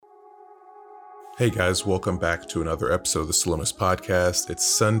Hey guys, welcome back to another episode of the Salonis Podcast. It's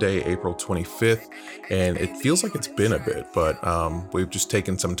Sunday, April 25th, and it feels like it's been a bit, but we've just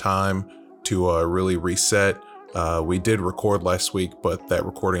taken some time to really reset. We did record last week, but that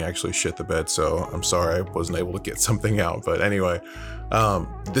recording actually shit the bed, so I'm sorry I wasn't able to get something out. But anyway,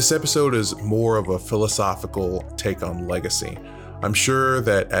 this episode is more of a philosophical take on legacy. I'm sure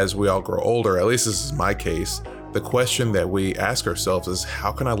that as we all grow older, at least this is my case, the question that we ask ourselves is,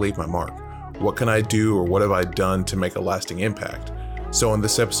 how can I leave my mark? What can I do, or what have I done to make a lasting impact? So in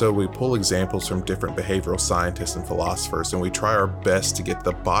this episode, we pull examples from different behavioral scientists and philosophers, and we try our best to get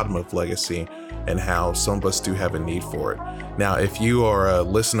the bottom of legacy and how some of us do have a need for it. Now, if you are a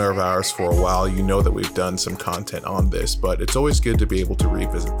listener of ours for a while, you know that we've done some content on this, but it's always good to be able to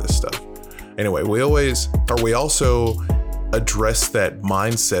revisit this stuff. Anyway, we also address that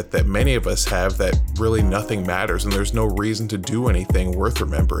mindset that many of us have, that really nothing matters and there's no reason to do anything worth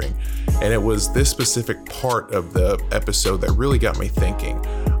remembering. And it was this specific part of the episode that really got me thinking.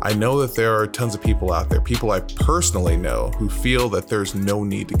 I know that there are tons of people out there, people I personally know, who feel that there's no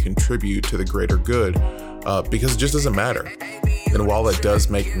need to contribute to the greater good because it just doesn't matter. And while that does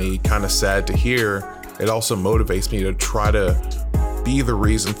make me kind of sad to hear, it also motivates me to try to be the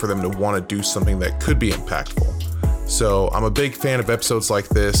reason for them to want to do something that could be impactful. So I'm a big fan of episodes like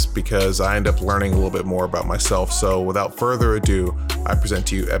this because I end up learning a little bit more about myself. So without further ado, I present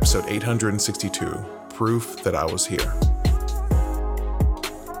to you episode 862, Proof That I Was Here.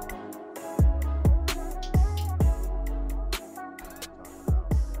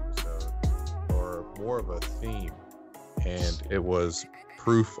 Or more of a theme, and it was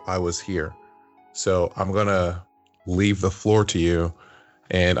Proof I Was Here. So I'm going to leave the floor to you,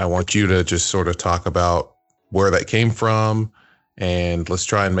 and I want you to just sort of talk about where that came from, and let's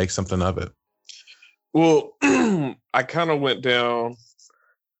try and make something of it. Well, I kind of went down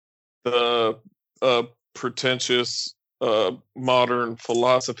the pretentious modern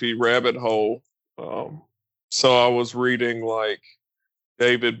philosophy rabbit hole. So I was reading like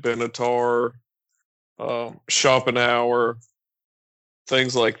David Benatar, Schopenhauer,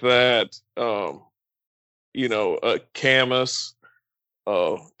 things like that. Camus,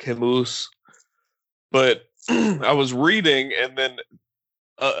 Camus. But I was reading, and then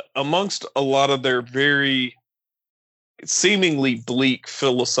amongst a lot of their very seemingly bleak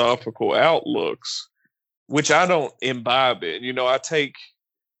philosophical outlooks, which I don't imbibe in, I take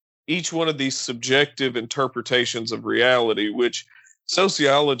each one of these subjective interpretations of reality, which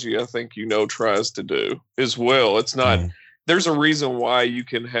sociology, I think, tries to do as well. It's not, there's a reason why you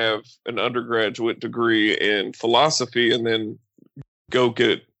can have an undergraduate degree in philosophy and then go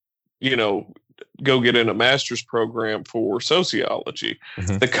get in a master's program for sociology.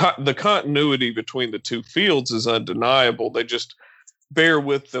 Mm-hmm. The continuity between the two fields is undeniable. They just bear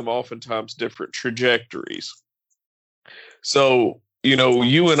with them oftentimes different trajectories. So,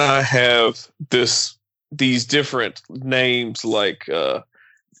 you and I have these different names like Emil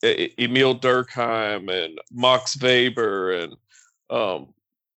Durkheim and Max Weber and,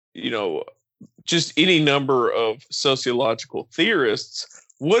 just any number of sociological theorists.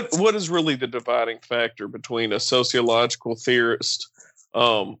 What is really the dividing factor between a sociological theorist,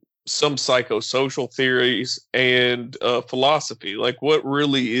 some psychosocial theories, and philosophy? Like, what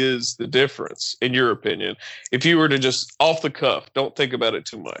really is the difference, in your opinion? If you were to just off the cuff, don't think about it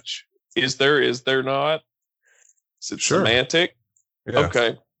too much. Is there not? Is it semantic? Yeah.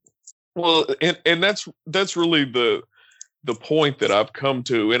 Okay. Well, and that's really the point that I've come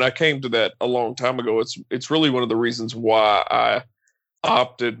to, and I came to that a long time ago. It's really one of the reasons why I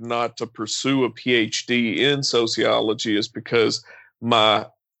opted not to pursue a PhD in sociology, is because my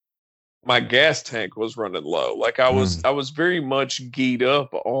gas tank was running low. Like I was very much geared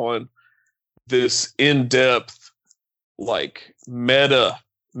up on this in-depth, like meta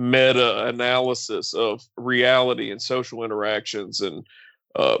analysis of reality and social interactions and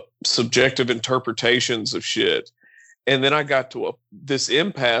subjective interpretations of shit. And then I got to this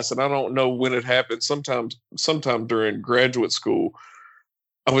impasse, and I don't know when it happened. Sometime during graduate school,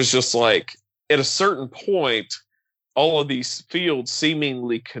 I was just like, at a certain point, all of these fields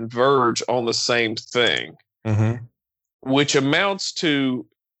seemingly converge on the same thing, which amounts to,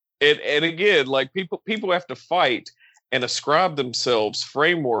 and again, like people have to fight and ascribe themselves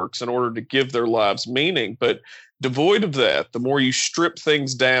frameworks in order to give their lives meaning. But devoid of that, the more you strip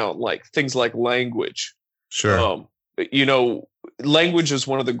things down, like things like language. Sure. Language is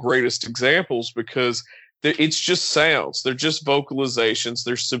one of the greatest examples because it's just sounds. They're just vocalizations.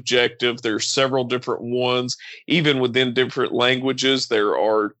 They're subjective. There's several different ones. Even within different languages, there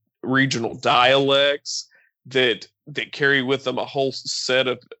are regional dialects that that carry with them a whole set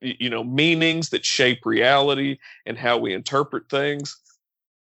of, you know, meanings that shape reality and how we interpret things.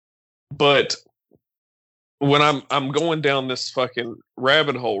 But when I'm going down this fucking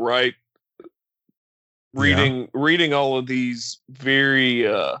rabbit hole, right? Reading all of these very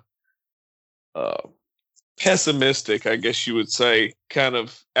pessimistic, I guess you would say, kind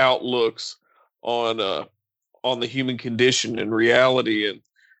of outlooks on the human condition and reality, and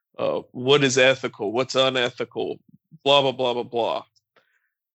what is ethical, what's unethical, blah blah blah blah blah.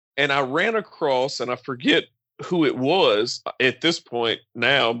 And I ran across, and I forget who it was at this point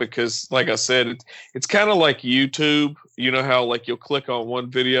now, because like I said, it's kind of like YouTube. You know how like you'll click on one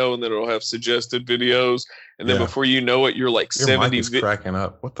video and then it'll have suggested videos, and then before you know it, you're like your 70 mic is cracking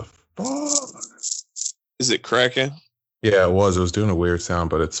up. What the fuck? Is it cracking? Yeah, it was. It was doing a weird sound,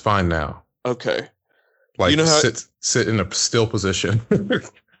 but it's fine now. Okay. Like, you know how sit in a still position.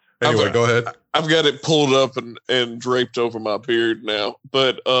 Anyway, go ahead. I've got it pulled up and draped over my beard now.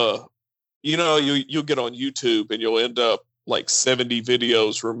 But you know, you'll get on YouTube and you'll end up like 70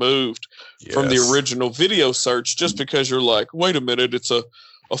 videos removed from the original video search, just because you're like, wait a minute, it's a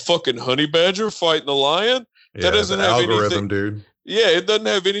fucking honey badger fighting a lion? Yeah, that doesn't have algorithm, anything, dude. Yeah, it doesn't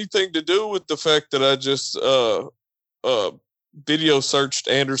have anything to do with the fact that I just video searched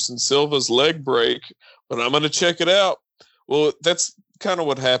Anderson Silva's leg break, but I'm going to check it out. Well, that's kind of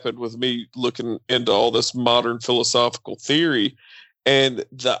what happened with me looking into all this modern philosophical theory, and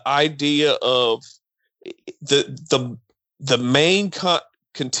the idea of the main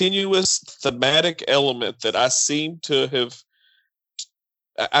continuous thematic element that I seem to have,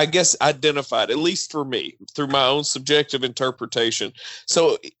 I guess, identified, at least for me, through my own subjective interpretation.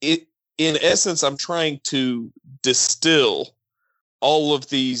 So in essence, I'm trying to distill all of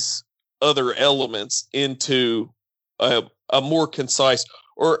these other elements into a more concise,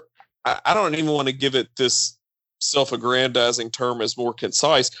 or I don't even want to give it this self-aggrandizing term as more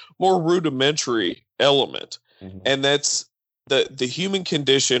concise, more rudimentary element. Mm-hmm. And that's the human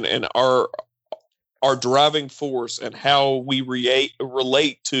condition and our driving force, and how we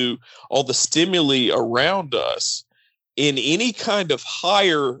relate to all the stimuli around us in any kind of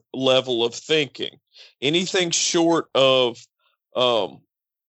higher level of thinking. Anything short of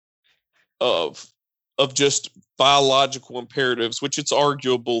just biological imperatives, which it's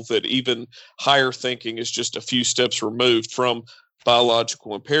arguable that even higher thinking is just a few steps removed from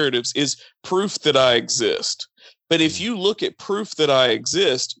biological imperatives, is proof that I exist. But if you look at proof that I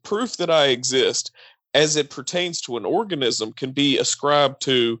exist as it pertains to an organism can be ascribed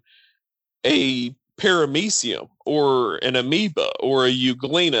to a paramecium or an amoeba or a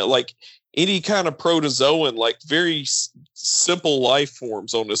euglena, like any kind of protozoan, like very simple life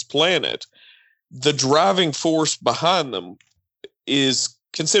forms on this planet. The driving force behind them is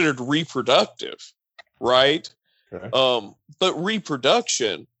considered reproductive, right? Okay. But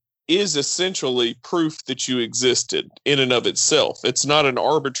reproduction is essentially proof that you existed in and of itself. It's not an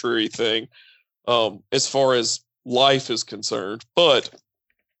arbitrary thing as far as life is concerned, but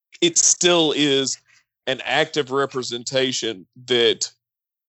it still is an active representation that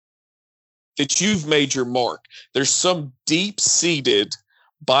you've made your mark. There's some deep-seated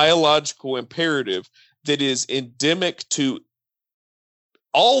biological imperative that is endemic to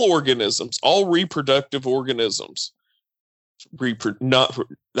all organisms, all reproductive organisms. I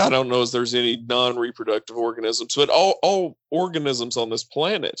don't know if there's any non-reproductive organisms, but all organisms on this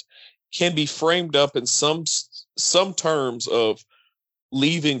planet can be framed up in some terms of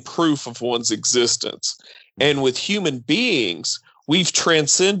leaving proof of one's existence. And with human beings, we've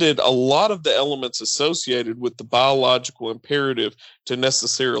transcended a lot of the elements associated with the biological imperative to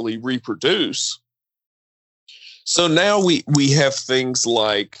necessarily reproduce. So now we have things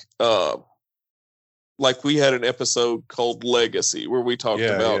like we had an episode called Legacy where we talked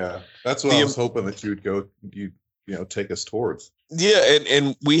about. Yeah, that's what I was hoping that you would take us towards. Yeah,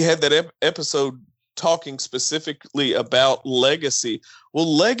 and we had that episode talking specifically about legacy.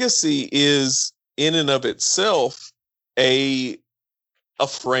 Well, legacy is in and of itself a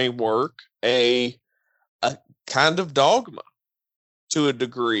framework, a kind of dogma to a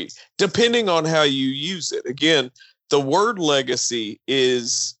degree, depending on how you use it. Again, the word legacy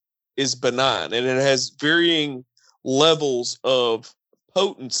is benign, and it has varying levels of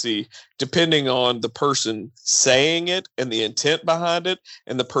potency depending on the person saying it and the intent behind it,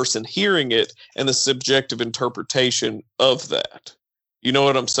 and the person hearing it and the subjective interpretation of that. You know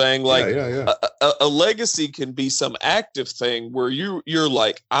what I'm saying? Like, yeah. A legacy can be some active thing where you're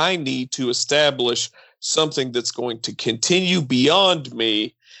like, I need to establish something that's going to continue beyond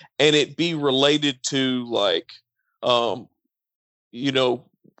me, and it be related to, like,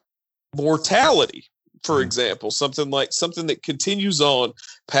 mortality, for example, something that continues on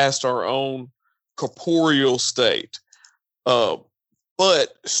past our own corporeal state.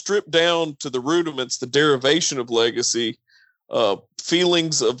 But stripped down to the rudiments, the derivation of legacy,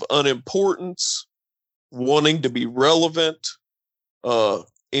 feelings of unimportance, wanting to be relevant,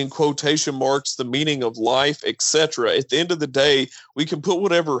 in quotation marks, the meaning of life, etc. At the end of the day, we can put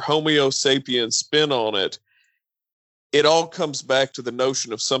whatever Homo sapiens spin on it. It all comes back to the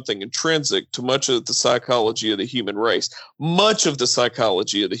notion of something intrinsic to much of the psychology of the human race. Much of the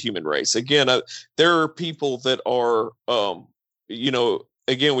psychology of the human race. Again, there are people that are,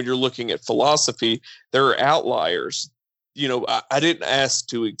 again, when you're looking at philosophy, there are outliers. I didn't ask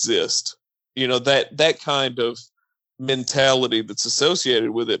to exist. That kind of mentality that's associated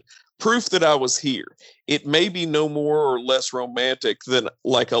with it. Proof that I was here. It may be no more or less romantic than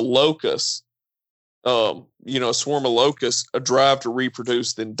like a locust. A swarm of locusts, a drive to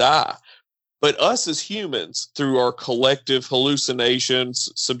reproduce, then die. But us as humans, through our collective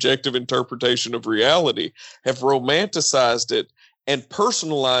hallucinations, subjective interpretation of reality, have romanticized it and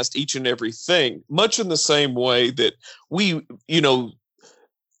personalized each and everything, much in the same way that we,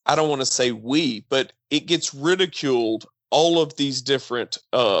 I don't want to say we, but it gets ridiculed, all of these different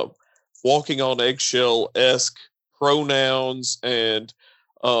walking on eggshell-esque pronouns and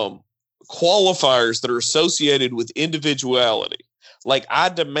qualifiers that are associated with individuality. Like, I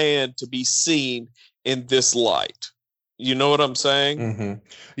demand to be seen in this light. You know what I'm saying?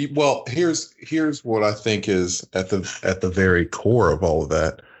 Mm-hmm. Well, here's what I think is at the very core of all of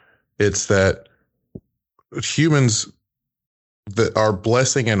that. It's that humans, that our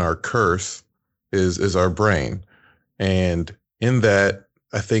blessing and our curse is our brain. And in that,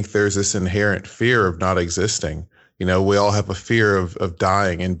 I think there's this inherent fear of not existing. We all have a fear of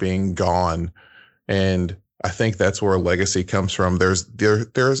dying and being gone. And I think that's where legacy comes from. There's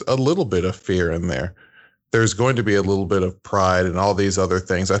a little bit of fear in there. There's going to be a little bit of pride and all these other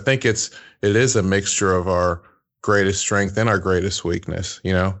things. I think it is a mixture of our greatest strength and our greatest weakness,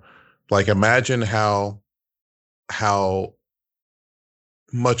 Like, imagine how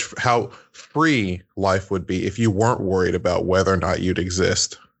free life would be if you weren't worried about whether or not you'd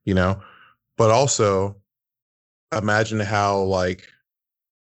exist, But also, imagine how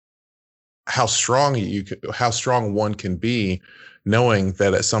strong one can be knowing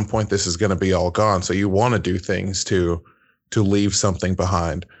that at some point this is going to be all gone. So you want to do things to leave something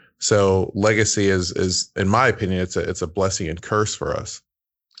behind. So legacy is in my opinion, it's a blessing and curse for us.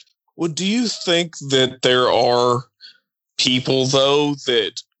 Well, do you think that there are people, though,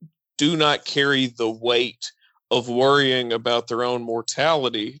 that do not carry the weight of worrying about their own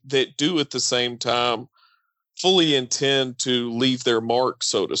mortality, that do at the same time fully intend to leave their mark,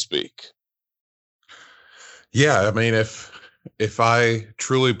 so to speak? Yeah, I mean, if I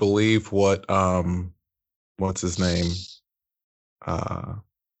truly believe what what's his name,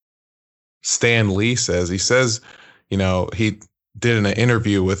 Stan Lee says, he says, he did an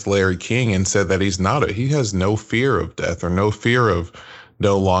interview with Larry King and said that he has no fear of death or no fear of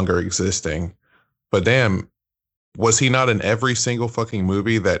no longer existing. But damn, was he not in every single fucking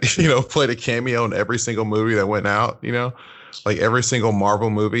movie that, played a cameo in every single movie that went out, like every single Marvel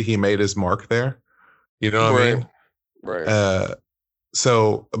movie, he made his mark there. You know what I mean? Right.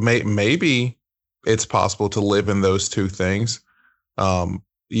 So maybe it's possible to live in those two things.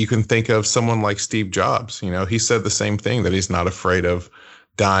 You can think of someone like Steve Jobs. He said the same thing, that he's not afraid of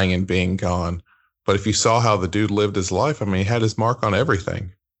dying and being gone. But if you saw how the dude lived his life, I mean, he had his mark on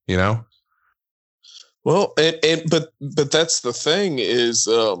everything, Well, but that's the thing is,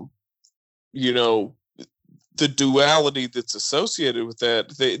 the duality that's associated with that.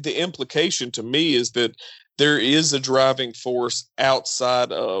 The implication to me is that there is a driving force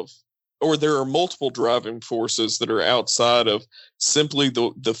outside of, or there are multiple driving forces that are outside of simply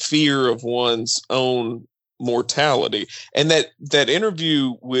the fear of one's own mortality. And that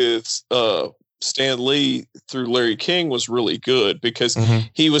interview with Stan Lee through Larry King was really good, because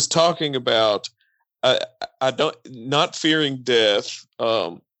he was talking about not fearing death,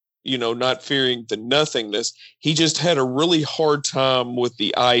 not fearing the nothingness. He just had a really hard time with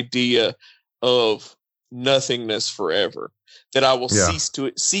the idea of nothingness forever, that I will cease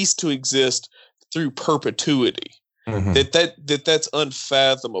to exist through perpetuity. That's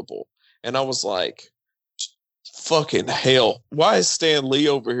unfathomable. And I was like, fucking hell, why is Stan Lee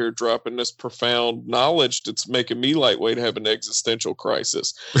over here dropping this profound knowledge that's making me lightweight have an existential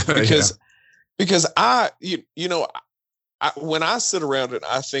crisis? Because when I sit around and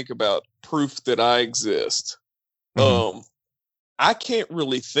I think about proof that I exist, I can't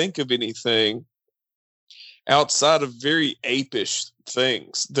really think of anything outside of very apish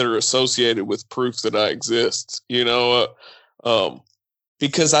things that are associated with proof that I exist,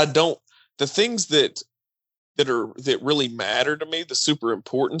 because the things that really matter to me, the super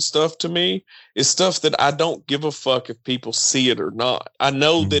important stuff to me, is stuff that I don't give a fuck if people see it or not. I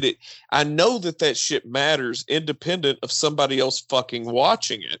know that shit matters independent of somebody else fucking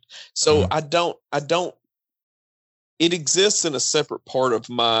watching it. So I don't, it exists in a separate part of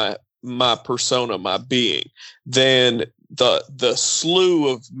my persona, my being, than the slew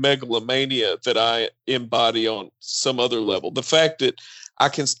of megalomania that I embody on some other level. The fact that I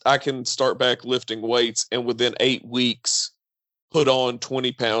can start back lifting weights and within 8 weeks put on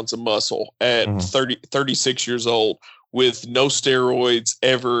 20 pounds of muscle at 36 years old with no steroids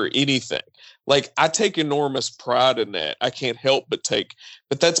ever, anything. Like, I take enormous pride in that. I can't help but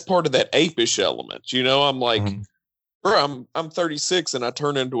that's part of that apish element. I'm like, bro, I'm 36 and I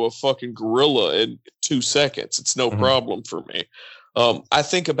turn into a fucking gorilla in 2 seconds. It's no problem for me. I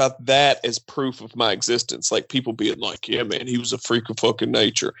think about that as proof of my existence, like people being like, yeah, man, he was a freak of fucking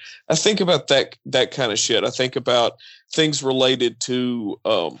nature. I think about that kind of shit. I think about things related to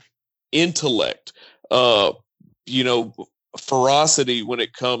intellect, ferocity when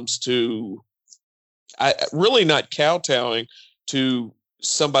it comes to really not kowtowing to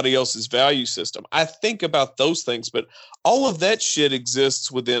somebody else's value system. I think about those things, but all of that shit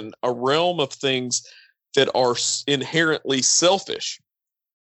exists within a realm of things that are inherently selfish.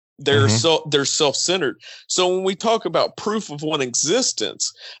 They're self-centered. So when we talk about proof of one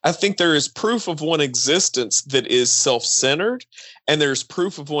existence, I think there is proof of one existence that is self-centered, and there's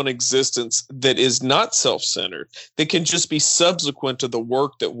proof of one existence that is not self-centered, that can just be subsequent to the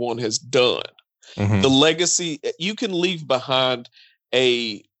work that one has done. The legacy, you can leave behind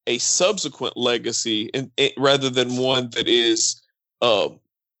a subsequent legacy rather than one that is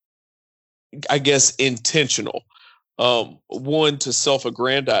I guess intentional, one to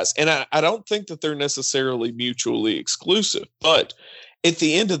self-aggrandize. And I don't think that they're necessarily mutually exclusive, but at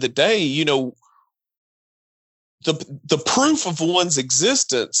the end of the day, the proof of one's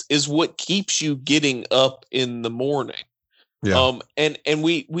existence is what keeps you getting up in the morning. Yeah. And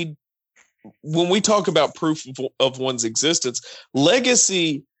we when we talk about proof of one's existence,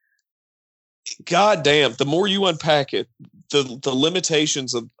 legacy, goddamn, the more you unpack it, the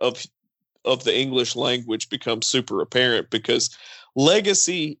limitations of the English language become super apparent, because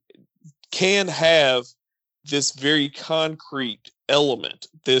legacy can have this very concrete element,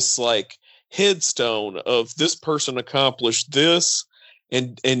 this like headstone of this person accomplished this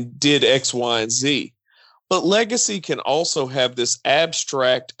and did X, Y, and Z. But legacy can also have this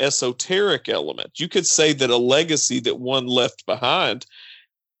abstract, esoteric element. You could say that a legacy that one left behind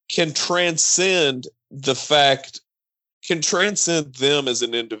can transcend them as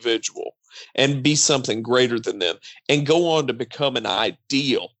an individual and be something greater than them and go on to become an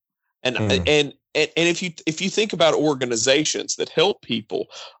ideal. And if you think about organizations that help people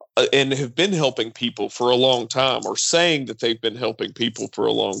and have been helping people for a long time, or saying that they've been helping people for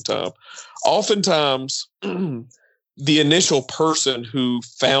a long time, oftentimes the initial person who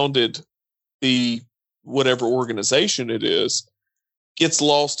founded the whatever organization it is gets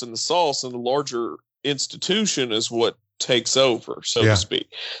lost in the sauce, and the larger institution is what takes over, so to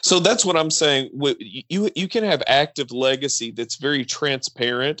speak. So that's what I'm saying. You can have active legacy that's very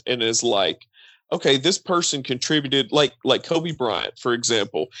transparent and is like, okay, this person contributed, like Kobe Bryant, for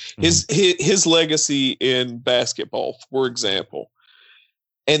example, his legacy in basketball, for example.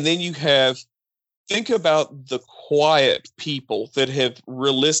 And then you think about the quiet people that have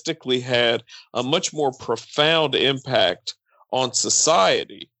realistically had a much more profound impact on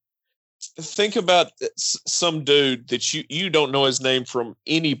society. Think about some dude that you don't know his name from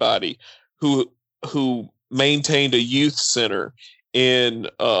anybody who maintained a youth center in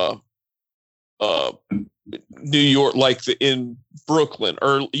New York, like in Brooklyn,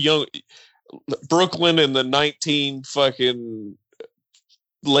 or Brooklyn in the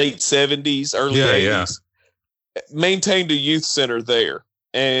late 70s, early 80s. Maintained a youth center there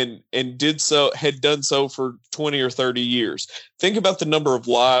and had done so for 20 or 30 years. Think about the number of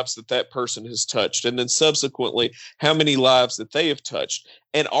lives that person has touched, and then subsequently how many lives that they have touched,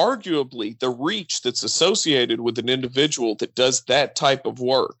 and arguably the reach that's associated with an individual that does that type of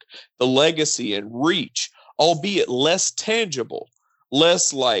work, the legacy and reach, albeit less tangible,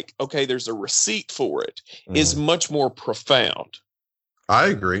 less like, okay, there's a receipt for it, is much more profound. I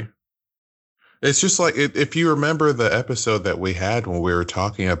agree. It's just like, if you remember the episode that we had when we were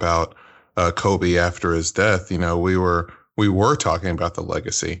talking about Kobe after his death, we were talking about the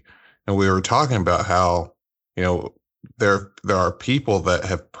legacy, and we were talking about how, there are people that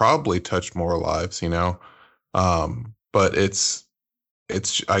have probably touched more lives, But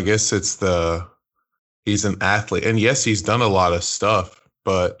I guess he's an athlete, and yes, he's done a lot of stuff,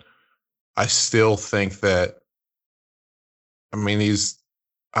 but I still think that, I mean,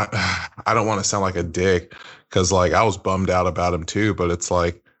 I don't want to sound like a dick, because like I was bummed out about him too, but it's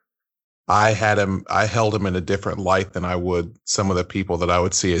like I held him in a different light than I would some of the people that I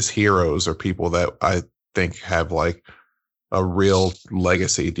would see as heroes, or people that I think have like a real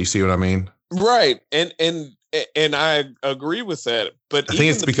legacy. Do you see what I mean? Right. And I agree with that. But I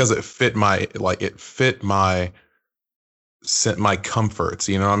think it's because it fit my comforts.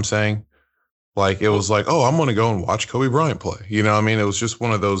 You know what I'm saying? Like, it was like, oh, I'm going to go and watch Kobe Bryant play. You know what I mean? It was just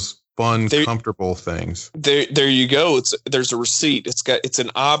one of those fun, comfortable things. There you go. There's a receipt. It's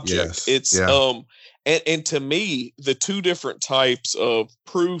an object. Yes. And to me, the two different types of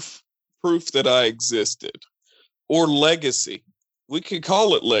proof that I existed, or legacy, we could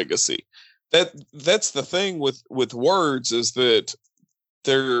call it legacy. That's the thing with words, is that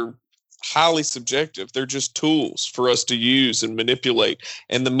they're highly subjective. They're just tools for us to use and manipulate,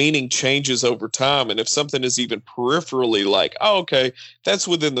 and the meaning changes over time. And if something is even peripherally like, oh, okay, that's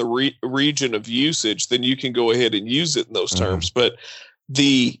within the region of usage, then you can go ahead and use it in those terms. But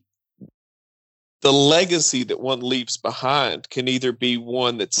the legacy that one leaves behind can either be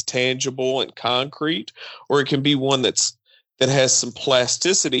one that's tangible and concrete, or it can be one that has some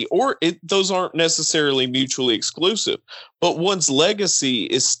plasticity, or those aren't necessarily mutually exclusive. But one's legacy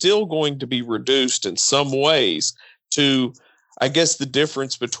is still going to be reduced in some ways to, I guess, the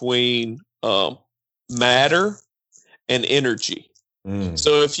difference between matter and energy.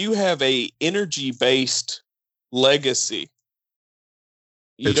 So if you have a energy-based legacy,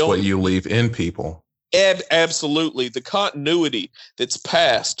 it's what you leave in people. Absolutely. The continuity that's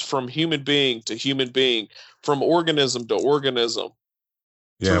passed from human being to human being, from organism to organism,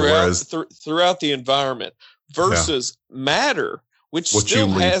 throughout the environment, versus matter, which what still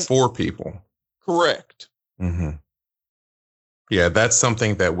you leave has for people. Correct. Mm-hmm. Yeah, that's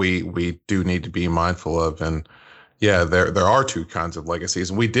something that we do need to be mindful of. And yeah, there are two kinds of legacies,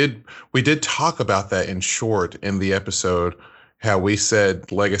 and we did talk about that in short in the episode, how we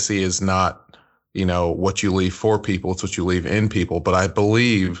said legacy is not, what you leave for people, it's what you leave in people. But I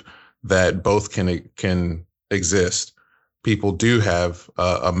believe that both can exist. People do have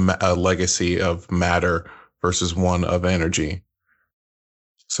a legacy of matter versus one of energy.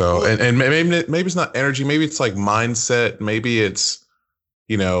 So, and maybe it's not energy, maybe it's like mindset, maybe it's,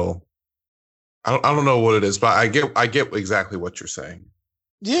 I don't know what it is, but I get exactly what you're saying.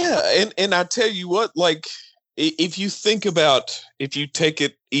 Yeah, and I tell you what, like, if you take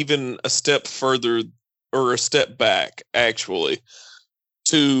it even a step further, or a step back, actually,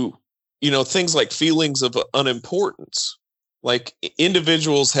 to, things like feelings of unimportance, like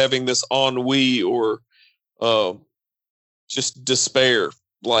individuals having this ennui, or just despair,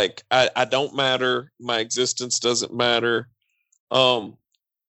 like, I don't matter, my existence doesn't matter. What's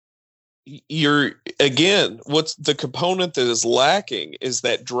the component that is lacking is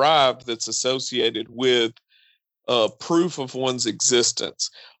that drive that's associated with proof of one's existence,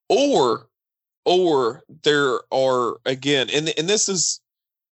 or there are, again, and this is,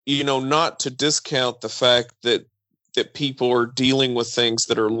 not to discount the fact that people are dealing with things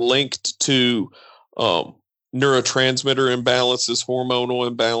that are linked to neurotransmitter imbalances, hormonal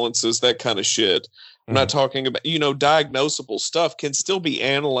imbalances, that kind of shit. I'm not talking about, diagnosable stuff can still be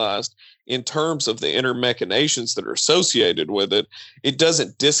analyzed in terms of the inner machinations that are associated with it. It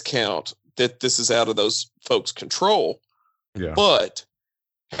doesn't discount that this is out of those folks' control. Yeah. But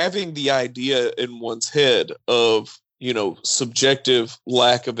having the idea in one's head of, subjective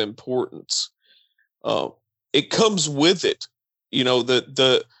lack of importance, it comes with it.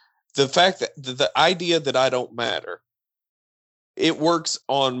 The fact that the idea that I don't matter, it works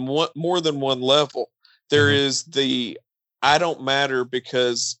on more than one level. There is the I don't matter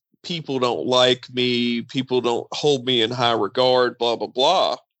because people don't like me, people don't hold me in high regard, blah, blah,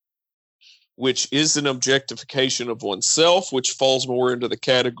 blah, which is an objectification of oneself, which falls more into the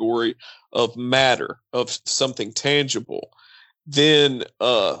category of matter, of something tangible. Then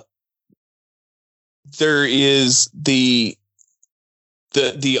there is the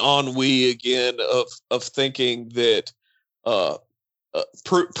ennui, again, of thinking that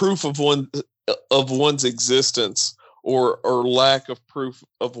proof of one's existence, or lack of proof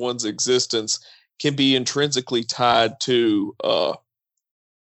of one's existence, can be intrinsically tied to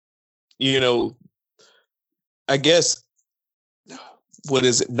I guess, what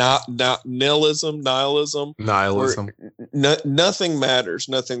is it? Not nihilism. Nothing matters.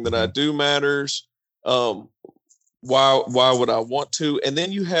 Nothing that I do matters. Why would I want to? And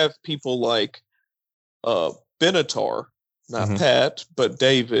then you have people like Benatar, not Mhm. Pat, but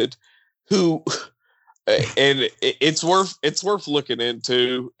David, who and it's worth looking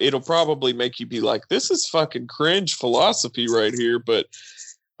into. It'll probably make you be like, this is fucking cringe philosophy right here. But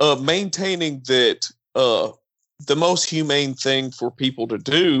maintaining that the most humane thing for people to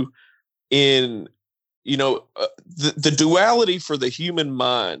do in the duality for the human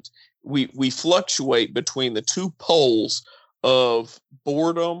mind, we fluctuate between the two poles of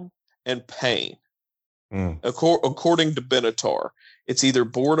boredom and pain. According to Benatar, it's either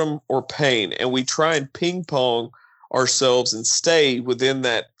boredom or pain, and we try and ping pong ourselves and stay within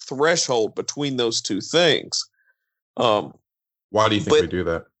that threshold between those two things. Why do you think we do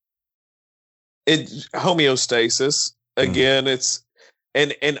that? It's homeostasis. Again, it's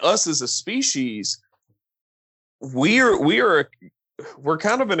and us as a species, we're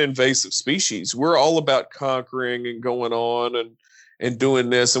kind of an invasive species. We're all about conquering and going on and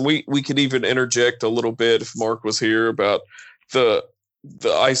doing this. And we could even interject a little bit if Mark was here about the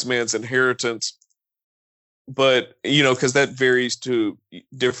Iceman's inheritance. But, because that varies to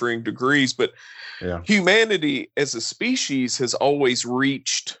differing degrees. But humanity as a species has always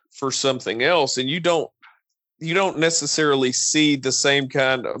reached for something else. And you don't necessarily see the same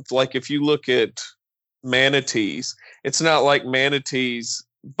kind of, like, if you look at manatees, it's not like manatees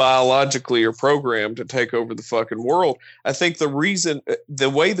biologically are programmed to take over the fucking world. I think the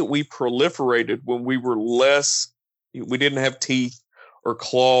way that we proliferated when we were we didn't have teeth or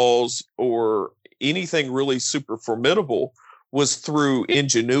claws or anything really super formidable, was through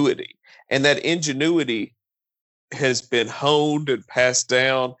ingenuity. And that ingenuity has been honed and passed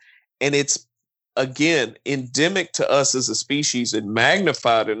down. And it's, again, endemic to us as a species and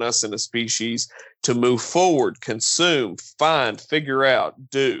magnified in us in a species to move forward, consume, find, figure out,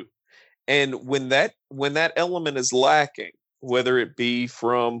 do. And when that element is lacking, whether it be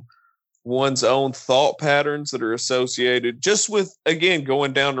from one's own thought patterns that are associated just with, again,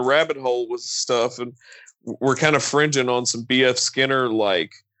 going down the rabbit hole with stuff, and we're kind of fringing on some B.F. Skinner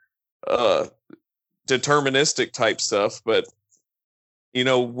like deterministic type stuff, but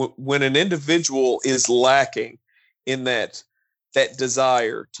when an individual is lacking in that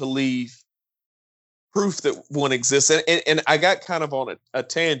desire to leave proof that one exists, and I got kind of on a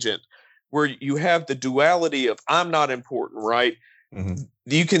tangent where you have the duality of I'm not important, right? Mm-hmm.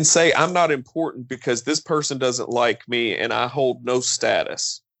 You can say I'm not important because this person doesn't like me and I hold no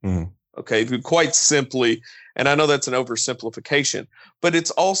status. Mm-hmm. Okay, quite simply, and I know that's an oversimplification, but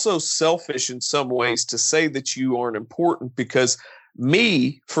it's also selfish in some ways to say that you aren't important, because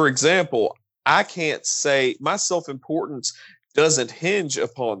me, for example, I can't say my self-importance doesn't hinge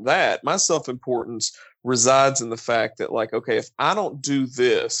upon that. My self-importance resides in the fact that, like, okay, if I don't do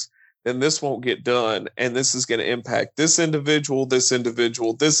this, then this won't get done, and this is going to impact this individual, this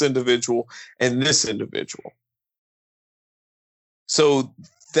individual, this individual, and this individual. So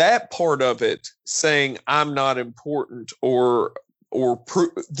that part of it, saying I'm not important, or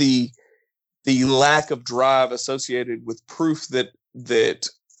the lack of drive associated with proof that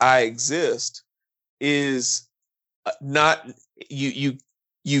I exist, is not, you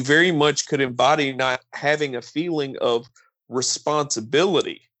very much could embody not having a feeling of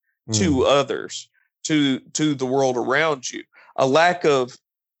responsibility to others, to the world around you, a lack of,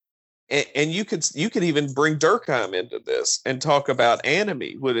 and you could even bring Durkheim into this and talk about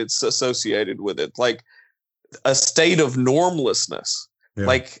anomie, what it's associated with it, like a state of normlessness. Yeah.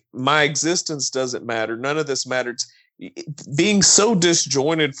 Like, my existence doesn't matter. None of this matters. Being so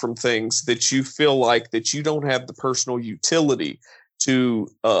disjointed from things that you feel like that you don't have the personal utility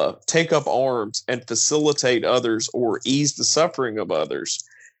to take up arms and facilitate others or ease the suffering of others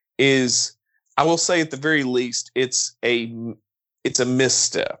is, I will say at the very least, it's a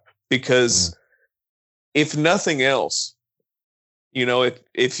misstep, because if nothing else,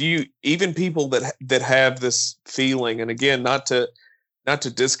 if you, even people that have this feeling, and again, not to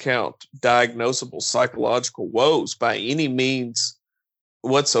discount diagnosable psychological woes by any means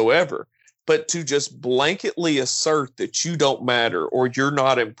whatsoever, but to just blanketly assert that you don't matter or you're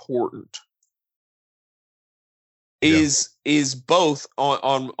not important is both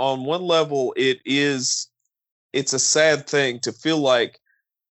on one level, it's a sad thing to feel like,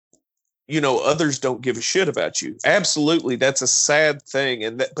 others don't give a shit about you. Absolutely, that's a sad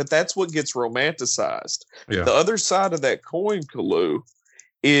thing, but that's what gets romanticized. Yeah. The other side of that coin, Kalu,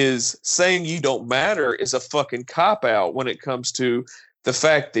 is saying you don't matter is a fucking cop-out when it comes to the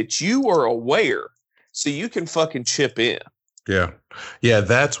fact that you are aware, so you can fucking chip in. Yeah. Yeah,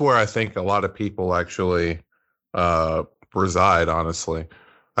 that's where I think a lot of people actually reside, honestly.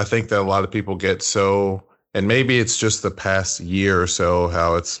 I think that a lot of people get so, and maybe it's just the past year or so,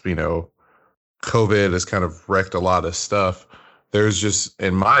 how it's, COVID has kind of wrecked a lot of stuff. There's just,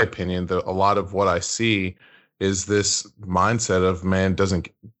 in my opinion, a lot of what I see is this mindset of, man,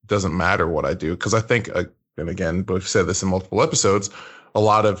 doesn't matter what I do. Because I think, and again, we've said this in multiple episodes, a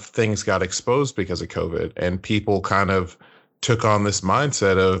lot of things got exposed because of COVID, and people kind of took on this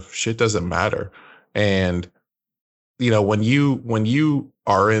mindset of shit doesn't matter. And when you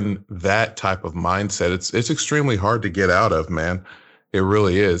are in that type of mindset, it's extremely hard to get out of, man. It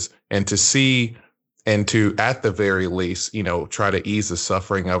really is. And to see, and to, at the very least, try to ease the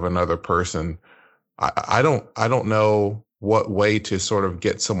suffering of another person. I don't know what way to sort of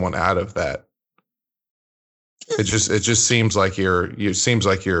get someone out of that. It just seems like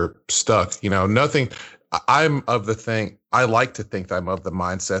you're stuck. Nothing. I'm of the thing. I like to think I'm of the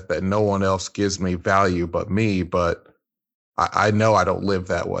mindset that no one else gives me value but me, but I know I don't live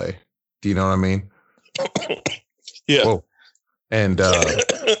that way. Do you know what I mean? Yeah. Whoa. And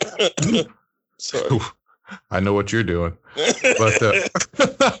sorry. I know what you're doing. But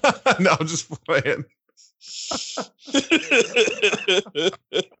no, I'm just playing.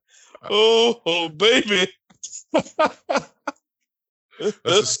 oh, baby. That's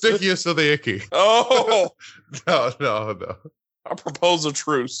the stickiest of the icky. Oh. No. I propose a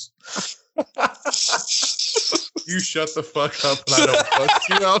truce. You shut the fuck up and I don't bust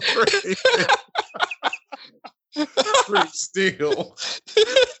you out for anything. Free steal.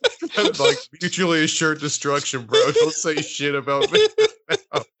 That's like mutually assured destruction, bro. Don't say shit about me.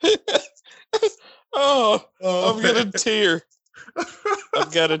 Oh, I've got a tear.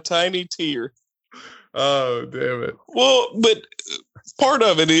 I've got a tiny tear. Oh, damn it. Well, but part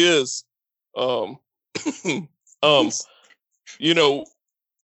of it is, the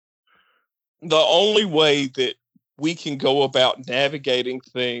only way that we can go about navigating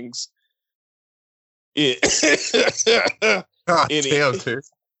things Damn, dude.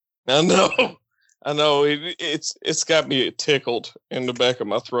 I know it's got me tickled in the back of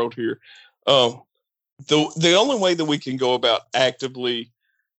my throat here. The only way that we can go about actively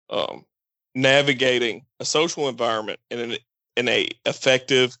navigating a social environment in a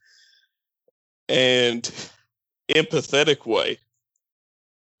effective and empathetic way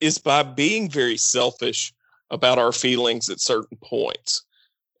is by being very selfish about our feelings at certain points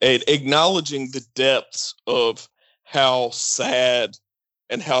and acknowledging the depths of how sad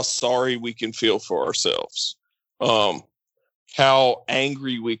and how sorry we can feel for ourselves, how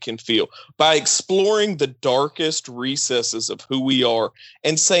angry we can feel, by exploring the darkest recesses of who we are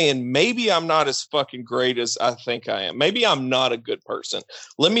and saying, maybe I'm not as fucking great as I think I am. Maybe I'm not a good person.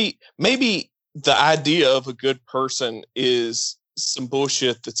 Maybe the idea of a good person is some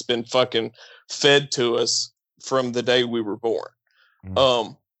bullshit that's been fucking fed to us from the day we were born.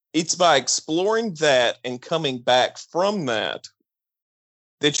 Mm. It's by exploring that and coming back from that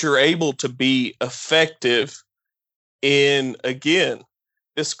you're able to be effective in, again,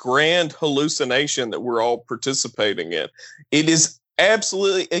 this grand hallucination that we're all participating in. It is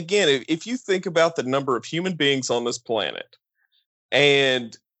absolutely, again, if you think about the number of human beings on this planet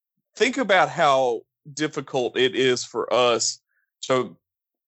and think about how difficult it is for us to,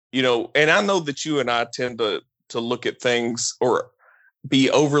 and I know that you and I tend to look at things or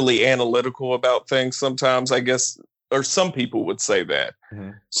be overly analytical about things sometimes, I guess, or some people would say that. Mm-hmm.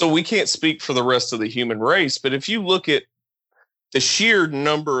 So we can't speak for the rest of the human race, but if you look at the sheer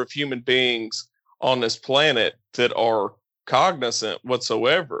number of human beings on this planet that are cognizant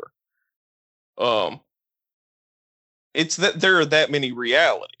whatsoever, it's that there are that many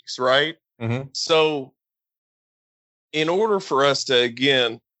realities, right? Mm-hmm. So in order for us to,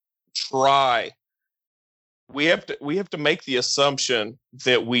 again, try, we have to make the assumption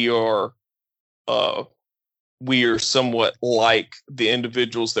that we are somewhat like the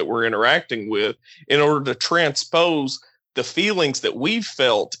individuals that we're interacting with in order to transpose the feelings that we've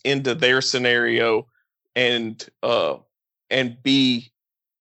felt into their scenario and be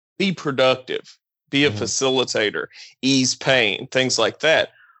productive, be a facilitator, ease pain, things like that.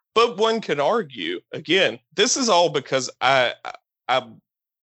 But one can argue, again, this is all because I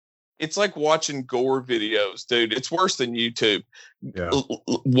it's like watching gore videos, dude. It's worse than YouTube. Yeah.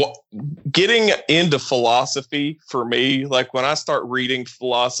 Getting into philosophy for me, like when I start reading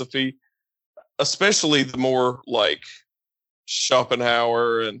philosophy, especially the more like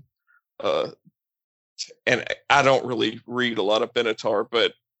Schopenhauer and I don't really read a lot of Benatar,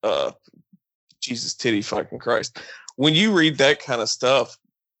 but Jesus titty fucking Christ. When you read that kind of stuff,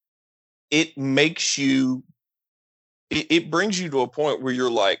 it makes you, it brings you to a point where you're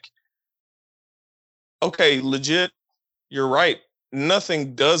like, okay, legit, you're right.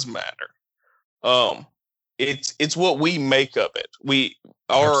 Nothing does matter. it's what we make of it.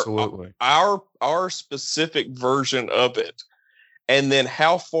 Absolutely. Our specific version of it, and then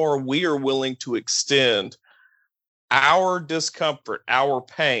how far we are willing to extend our discomfort, our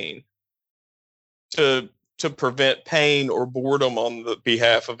pain, to prevent pain or boredom on the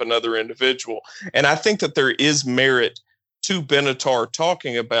behalf of another individual. And I think that there is merit to Benatar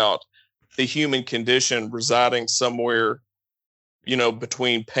talking about the human condition residing somewhere,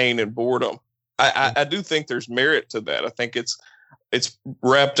 between pain and boredom. I do think there's merit to that. I think it's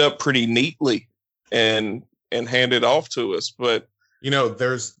wrapped up pretty neatly and handed off to us. But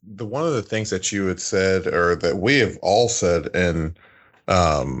there's one of the things that you had said, or that we have all said in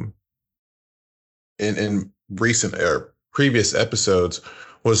recent or previous episodes,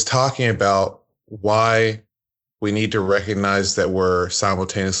 was talking about why we need to recognize that we're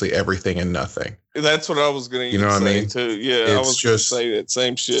simultaneously everything and nothing. That's what I was going to say, I mean? Too. Yeah, I was going to say that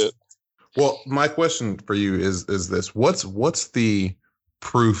same shit. Well, my question for you is this: what's the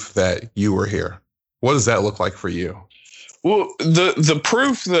proof that you were here? What does that look like for you? Well, the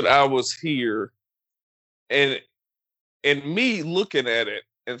proof that I was here, and me looking at it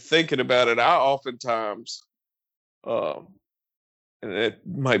and thinking about it, I oftentimes, and it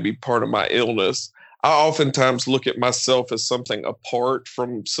might be part of my illness, I oftentimes look at myself as something apart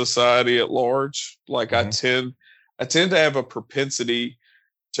from society at large. Like mm-hmm. I tend to have a propensity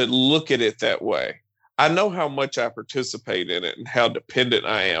to look at it that way. I know how much I participate in it and how dependent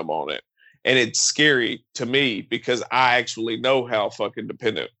I am on it. And it's scary to me because I actually know how fucking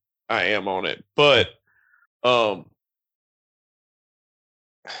dependent I am on it. But,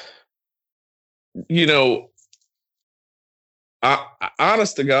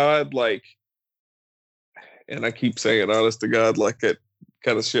 honest to God, like, and I keep saying honest to God, like that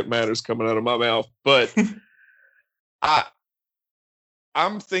kind of shit matters coming out of my mouth. But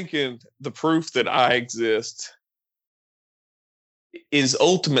I'm thinking the proof that I exist is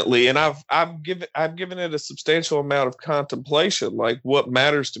ultimately, and I've given it a substantial amount of contemplation. Like, what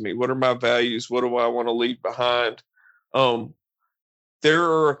matters to me? What are my values? What do I want to leave behind? There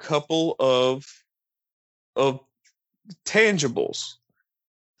are a couple of tangibles.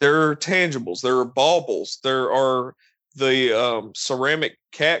 There are tangibles. There are baubles. There are the ceramic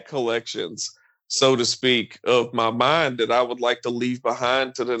cat collections, so to speak, of my mind that I would like to leave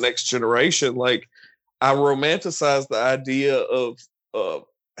behind to the next generation. Like, I romanticize the idea of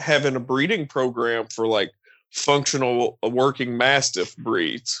having a breeding program for like functional working Mastiff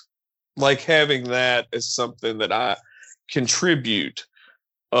breeds, like having that as something that I contribute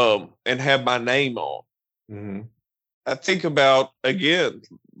and have my name on. Mm-hmm. I think about, again,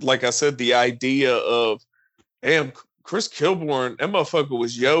 like I said, the idea of, damn, Chris Kilborn, that motherfucker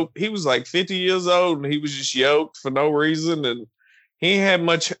was yoked. He was like 50 years old and he was just yoked for no reason. And he ain't had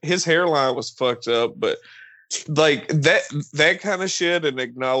much, his hairline was fucked up, but like that kind of shit, and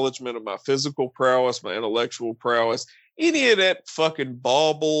acknowledgement of my physical prowess, my intellectual prowess, any of that fucking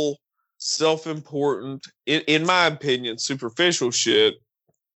bauble, self-important, in my opinion, superficial shit,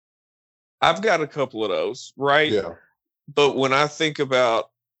 I've got a couple of those, right? Yeah. But when I think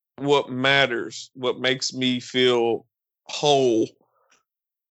about what matters, what makes me feel whole,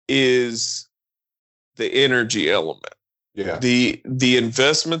 is the energy element. Yeah. The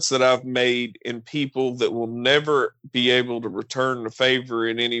investments that I've made in people that will never be able to return the favor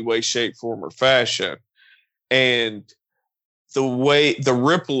in any way, shape, form, or fashion. And the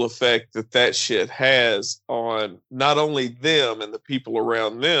ripple effect that shit has on not only them and the people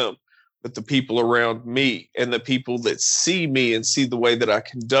around them, but the people around me and the people that see me and see the way that I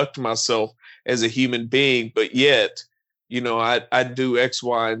conduct myself as a human being. But yet, I do X,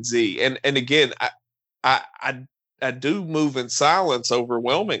 Y, and Z. And again, I do move in silence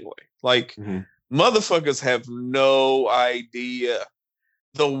overwhelmingly. Like, motherfuckers have no idea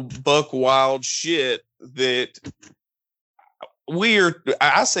the buck wild shit that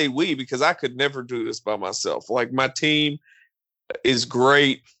I say we because I could never do this by myself. Like, my team is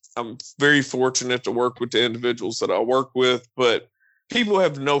great. I'm very fortunate to work with the individuals that I work with, but people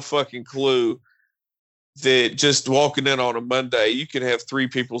have no fucking clue that just walking in on a Monday, you can have 3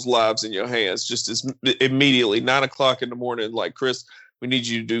 people's lives in your hands just as immediately, 9:00 in the morning. Like, Chris, we need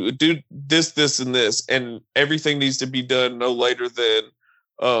you to do this, this, and this, and everything needs to be done no later than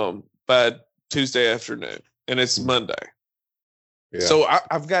by Tuesday afternoon, and it's Monday. Yeah. So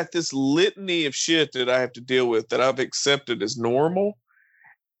I've got this litany of shit that I have to deal with that I've accepted as normal.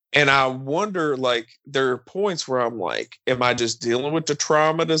 And I wonder, like, there are points where I'm like, am I just dealing with the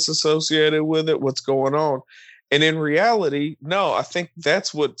trauma that's associated with it? What's going on? And in reality, no, I think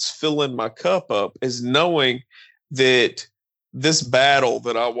that's what's filling my cup up, is knowing that this battle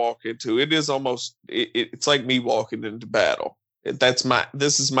that I walk into, it is almost it's like me walking into battle.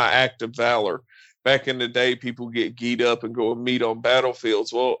 This is my act of valor. Back in the day, people get geed up and go and meet on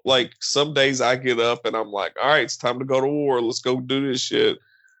battlefields. Well, like some days I get up and I'm like, all right, it's time to go to war. Let's go do this shit.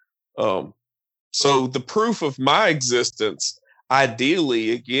 So the proof of my existence,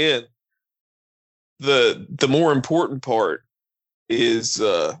 ideally, again, the more important part is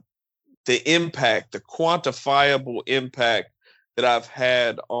the impact, the quantifiable impact that I've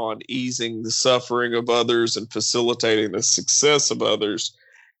had on easing the suffering of others and facilitating the success of others,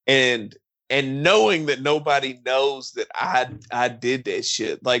 and knowing that nobody knows that I did that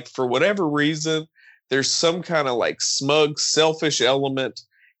shit. Like, for whatever reason, there's some kind of like smug, selfish element.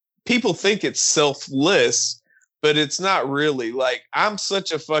 People think it's selfless, but it's not really. Like, I'm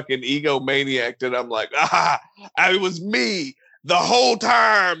such a fucking egomaniac that I'm like, it was me the whole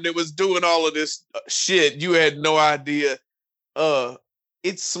time that was doing all of this shit. You had no idea.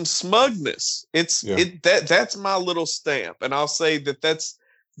 It's some smugness. That's my little stamp. And I'll say that's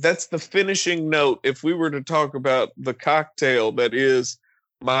the finishing note. If we were to talk about the cocktail that is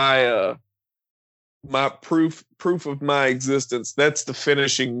my my proof of my existence, that's the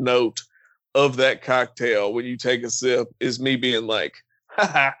finishing note of that cocktail. When you take a sip, is me being like,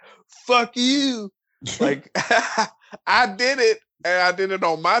 fuck you. Like, I did it, and I did it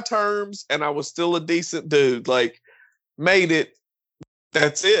on my terms, and I was still a decent dude. Like, made it.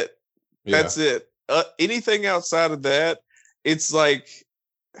 That's it. Yeah. That's it. Anything outside of that, it's like,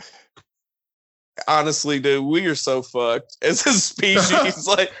 honestly, dude, we are so fucked as a species.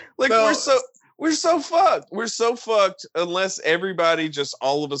 like no. We're so fucked. We're so fucked unless everybody just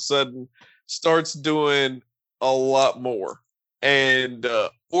all of a sudden starts doing a lot more and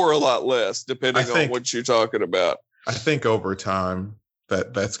or a lot less, depending on what you're talking about. I think over time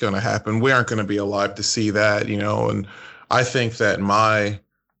that's going to happen. We aren't going to be alive to see that, you know. And I think that my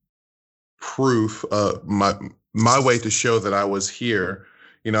proof, my way to show that I was here,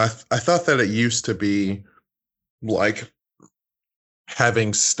 you know, I thought that it used to be like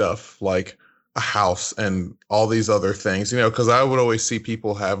having stuff like a house and all these other things, you know, because I would always see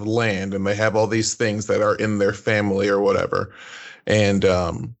people have land and they have all these things that are in their family or whatever. And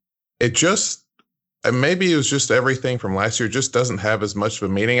it just, maybe it was just everything from last year just doesn't have as much of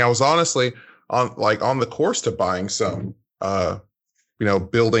a meaning. I was honestly on the course to buying some, you know,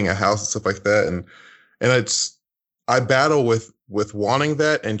 building a house and stuff like that. And I battle with wanting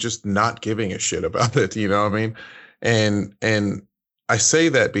that and just not giving a shit about it. You know what I mean? And I say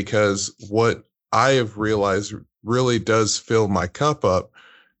that because what I have realized really does fill my cup up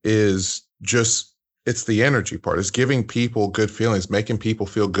is just, it's the energy part. It's giving people good feelings, making people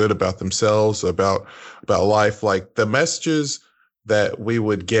feel good about themselves, about life. Like the messages that we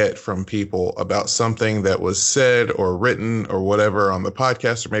would get from people about something that was said or written or whatever on the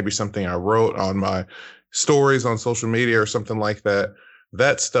podcast, or maybe something I wrote on my stories on social media or something like that.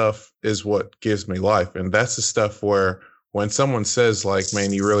 That stuff is what gives me life. And that's the stuff where when someone says like,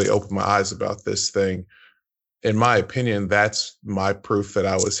 man, you really opened my eyes about this thing, in my opinion, that's my proof that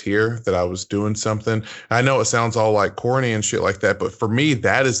I was here, that I was doing something. I know it sounds all like corny and shit like that, but for me,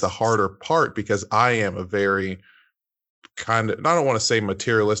 that is the harder part because I am a very kind of, I don't want to say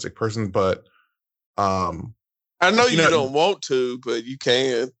materialistic person, but I know you don't want to, but you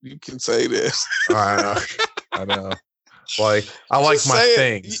can say this. I know. Like, I like my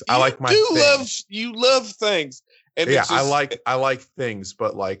things. I like my things. You love things. And yeah, I like things,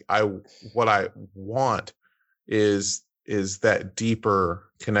 but like what I want is that deeper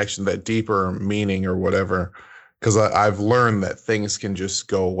connection, that deeper meaning or whatever. Because I've learned that things can just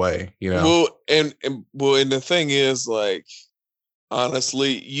go away, you know. Well, and the thing is, like,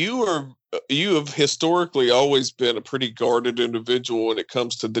 honestly, you have historically always been a pretty guarded individual when it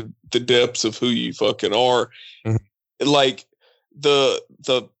comes to the depths of who you fucking are. Mm-hmm. Like the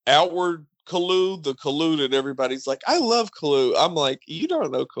outward Kalu, the Kalu that everybody's like, I love Kalu. I'm like, you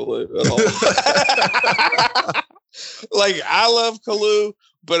don't know Kalu at all. Like, I love Kalu,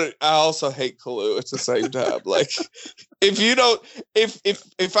 but I also hate Kalu at the same time. Like, if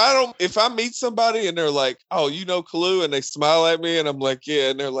I meet somebody and they're like, oh, you know Kalu, and they smile at me and I'm like, yeah,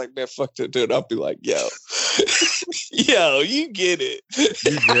 and they're like, man, fuck that dude, I'll be like, yo, you get it.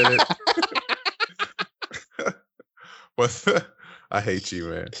 You get it. What? I hate you,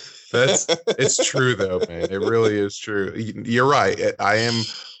 man. It's true though, man. It really is true. You're right.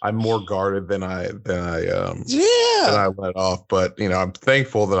 I'm more guarded than I let off. But you know, I'm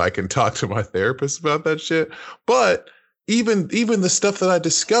thankful that I can talk to my therapist about that shit. But even the stuff that I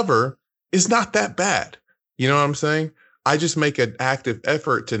discover is not that bad. You know what I'm saying? I just make an active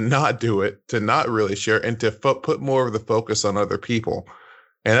effort to not do it, to not really share, and to put more of the focus on other people.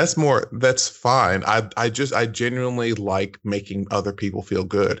 And that's fine. I genuinely like making other people feel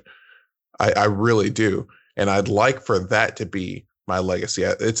good. I really do. And I'd like for that to be my legacy.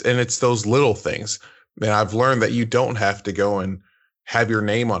 It's those little things. And I've learned that you don't have to go and have your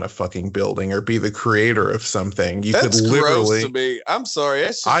name on a fucking building or be the creator of something. You That's could literally. gross to me. I'm sorry.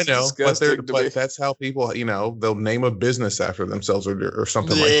 That's just I know, but that's how people, they'll name a business after themselves or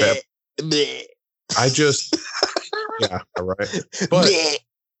something like that. I just, yeah, all right. But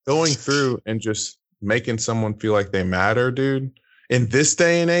going through and just making someone feel like they matter, dude, in this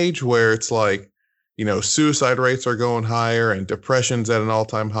day and age where it's like, suicide rates are going higher and depression's at an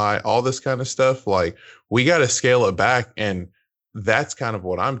all-time high, all this kind of stuff, like we got to scale it back. And that's kind of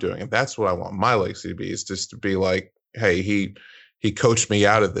what I'm doing. And that's what I want my legacy to be, is just to be like, hey, he coached me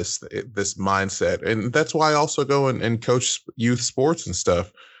out of this mindset. And that's why I also go and coach youth sports and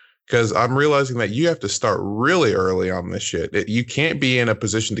stuff, because I'm realizing that you have to start really early on this shit. You can't be in a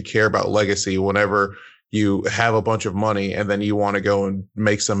position to care about legacy whenever you have a bunch of money and then you want to go and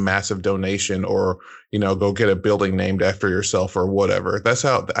make some massive donation or, go get a building named after yourself or whatever. I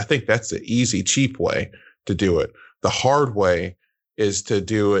think that's the easy, cheap way to do it. The hard way is to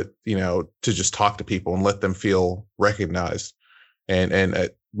do it, to just talk to people and let them feel recognized. And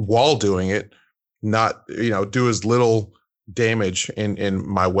while doing it, not, do as little damage in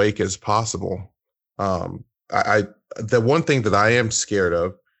my wake as possible. The one thing that I am scared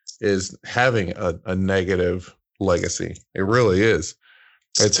of is having a negative legacy. It really is.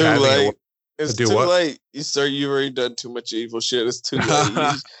 It's too late. It's too late. Sir, you've already done too much evil shit. It's too late.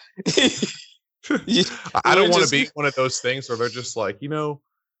 I don't want to be one of those things where they're just like,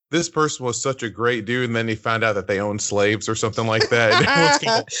 this person was such a great dude, and then he found out that they own slaves or something like that.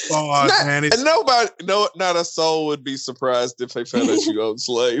 Not a soul would be surprised if they found out you own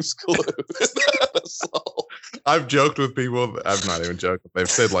slaves. Not a soul. I've joked with people. I've not even joked. They've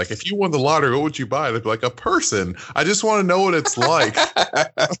said, like, if you won the lottery, what would you buy? They'd be like, a person. I just want to know what it's like. I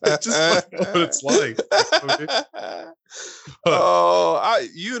just want to know what it's like.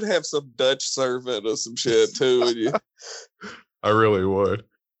 You'd have some Dutch servant or some shit too. I really would.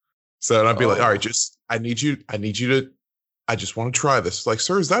 So I'd be like, all right, I need you to, I just want to try this. It's like,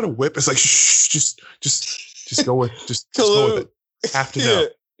 sir, is that a whip? It's like, shh, just go with, just go with it. Have to know.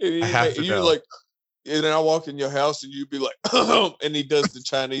 I have to know. Like, and then I walk in your house and you'd be like, and he does the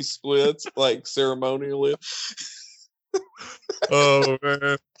Chinese splits, like ceremonially. Oh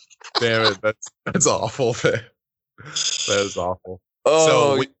man. Damn it. That's awful. That is awful. Oh,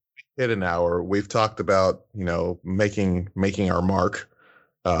 so we hit an hour. We've talked about, making our mark.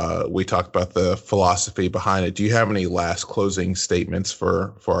 We talked about the philosophy behind it. Do you have any last closing statements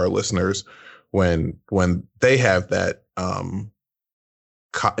for our listeners when they have that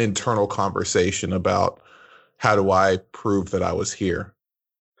internal conversation about how do I prove that I was here?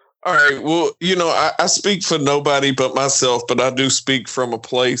 All right. Well, I speak for nobody but myself, but I do speak from a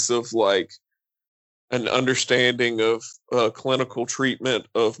place of like an understanding of clinical treatment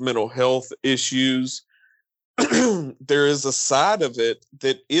of mental health issues. There is a side of it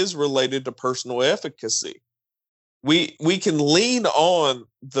that is related to personal efficacy. We can lean on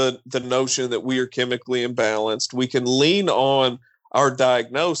the notion that we are chemically imbalanced. We can lean on our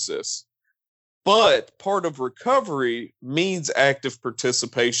diagnosis, but part of recovery means active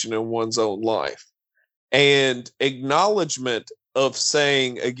participation in one's own life and acknowledgement of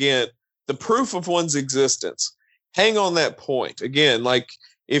saying, again, the proof of one's existence. Hang on that point. Again, like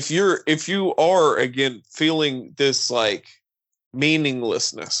if you are again feeling this like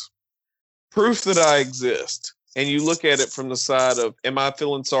meaninglessness, proof that I exist, and you look at it from the side of, am I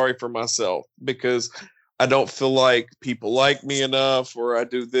feeling sorry for myself because I don't feel like people like me enough, or I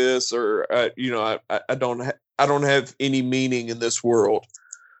do this, or I don't have any meaning in this world,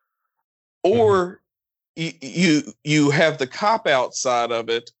 or you have the cop out side of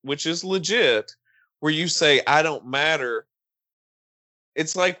it, which is legit, where you say I don't matter.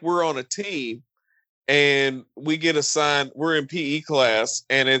 It's like we're on a team and we get assigned, we're in PE class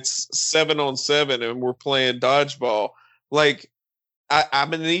and it's 7-on-7 and we're playing dodgeball. Like,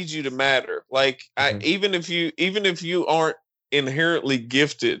 I'm gonna need you to matter. Like, even if you aren't inherently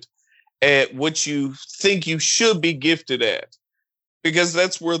gifted at what you think you should be gifted at, because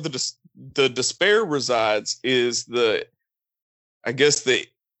that's where the despair resides, is the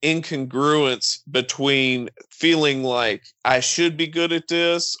incongruence between feeling like I should be good at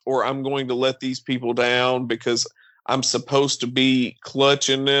this, or I'm going to let these people down because I'm supposed to be clutch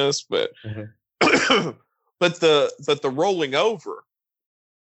in this, but but the rolling over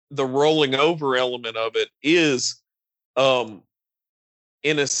element of it is um,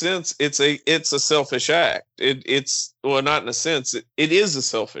 in a sense, it's a selfish act. It's well, not in a sense. It is a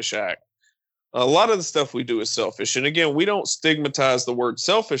selfish act. A lot of the stuff we do is selfish, and again, we don't stigmatize the word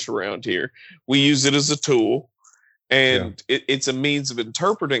selfish around here. We use it as a tool, and it's a means of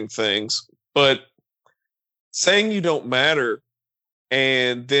interpreting things. But saying you don't matter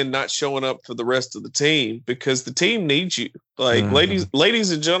and then not showing up for the rest of the team because the team needs you. Like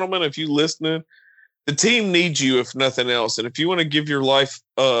ladies and gentlemen, if you listening, the team needs you if nothing else. And if you want to give your life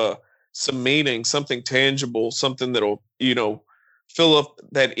some meaning, something tangible, something that'll, fill up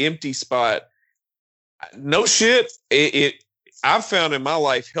that empty spot. No shit. I've found in my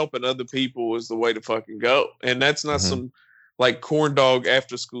life helping other people is the way to fucking go. And that's not some like corn dog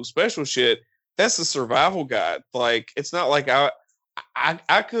after school special shit. That's a survival guide. Like, it's not like I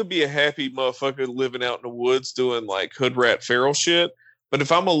could be a happy motherfucker living out in the woods doing like hood rat feral shit. But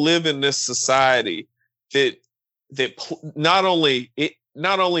if I'm gonna live in this society that not only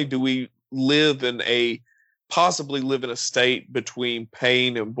do we possibly live in a state between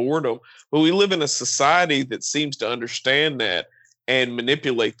pain and boredom, but we live in a society that seems to understand that and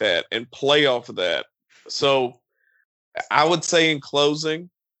manipulate that and play off of that. So I would say in closing,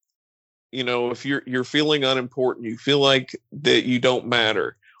 if you're feeling unimportant, you feel like that you don't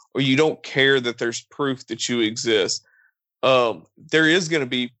matter, or you don't care that there's proof that you exist, there is going to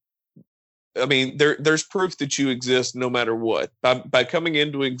be, there's proof that you exist no matter what. By coming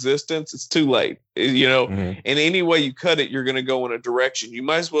into existence, it's too late. And any way you cut it, you're going to go in a direction. You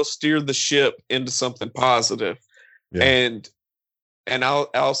might as well steer the ship into something positive. Yeah. And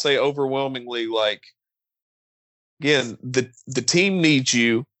I'll say overwhelmingly, like, again, the team needs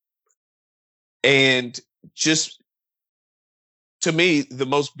you. And just, to me, the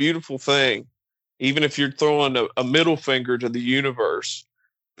most beautiful thing, even if you're throwing a middle finger to the universe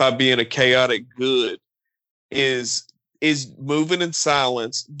by being a chaotic good, is moving in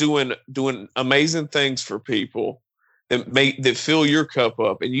silence, doing amazing things for people that fill your cup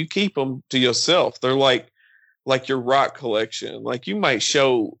up, and you keep them to yourself. They're like your rock collection. Like, you might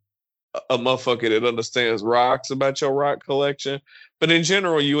show a motherfucker that understands rocks about your rock collection, but in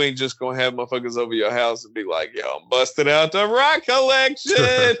general, you ain't just gonna have motherfuckers over your house and be like, "Yo, I'm busted out the rock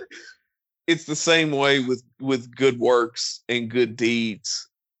collection." It's the same way with good works and good deeds.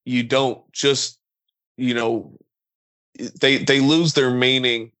 You don't just, they lose their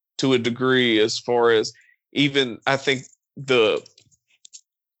meaning to a degree, as far as even, I think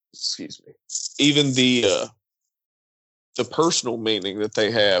even the personal meaning that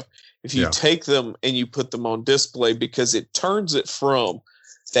they have. If you take them and you put them on display, because it turns it from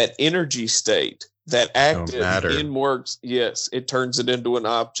that energy state, that active in works, yes, it turns it into an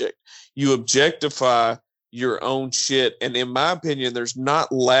object. You objectify your own shit. And in my opinion, there's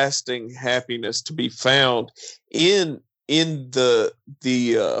not lasting happiness to be found in the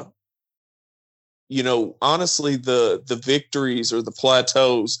honestly, the victories or the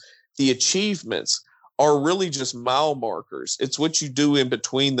plateaus, the achievements are really just mile markers. It's what you do in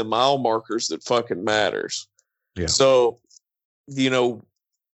between the mile markers that fucking matters. Yeah. So,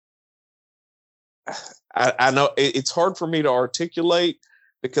 I know it's hard for me to articulate,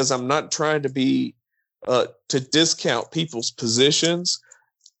 because I'm not trying to be to discount people's positions,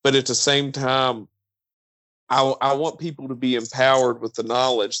 but at the same time, I want people to be empowered with the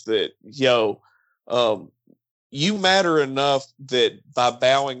knowledge that, you matter enough that by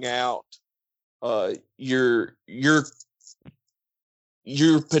bowing out, you're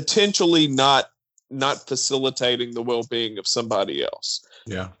potentially not facilitating the well-being of somebody else.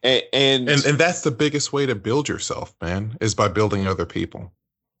 Yeah. And that's the biggest way to build yourself, man, is by building other people.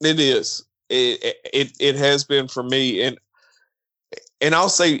 It is. It has been for me. And I'll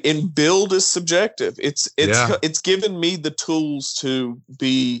say, and build is subjective. It's given me the tools to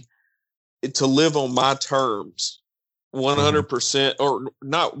live on my terms. 100%, or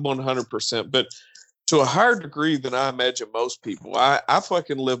not 100%, but to a higher degree than I imagine most people. I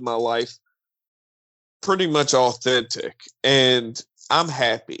fucking live my life pretty much authentic, and I'm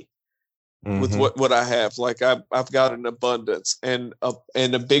happy with what I have. Like, I've got an abundance, and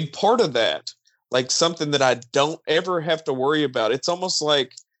a big part of that, like something that I don't ever have to worry about. It's almost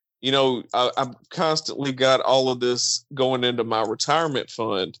like, I've constantly got all of this going into my retirement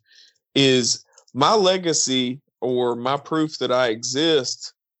fund, is my legacy, or my proof that I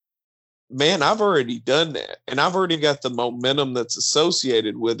exist. Man, I've already done that, and I've already got the momentum that's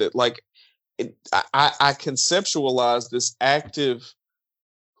associated with it. Like, I conceptualize this active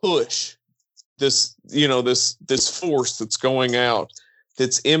push, this force that's going out,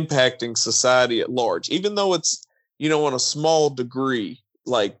 that's impacting society at large, even though it's, on a small degree,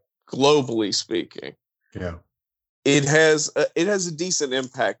 like globally speaking. Yeah. it has a decent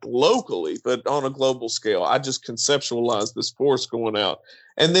impact locally, but on a global scale, I just conceptualize this force going out,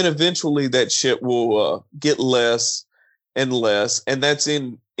 and then eventually that shit will get less and less, and that's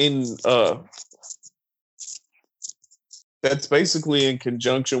that's basically in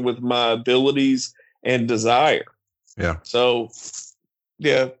conjunction with my abilities and desire. Yeah. So,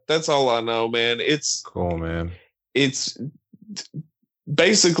 yeah, that's all I know, man. It's cool, man. It's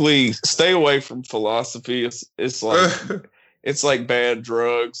basically stay away from philosophy. It's like it's like bad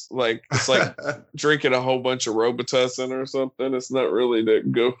drugs. Like it's like drinking a whole bunch of Robitussin or something. It's not really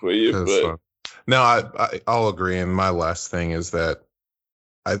that good for you. But no, I'll agree. And my last thing is that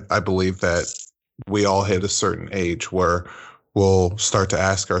I believe that we all hit a certain age where we'll start to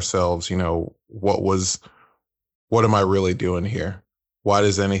ask ourselves, you know, what am I really doing here? Why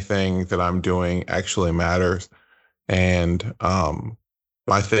does anything that I'm doing actually matter? And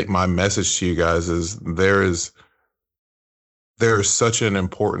I think my message to you guys is there is such an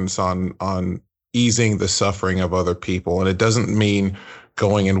importance on easing the suffering of other people. And it doesn't mean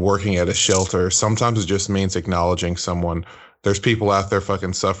going and working at a shelter. Sometimes it just means acknowledging someone. There's people out there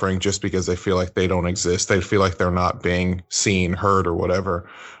fucking suffering just because they feel like they don't exist. They feel like they're not being seen, heard, or whatever.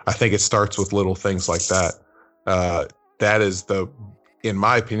 I think it starts with little things like that. That is in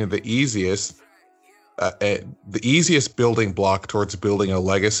my opinion, the easiest building block towards building a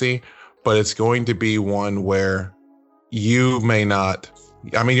legacy, but it's going to be one where you may not,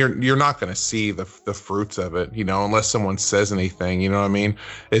 I mean, you're not going to see the fruits of it, you know, unless someone says anything, you know what I mean?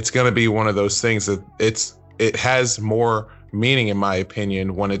 It's going to be one of those things that it has more meaning, in my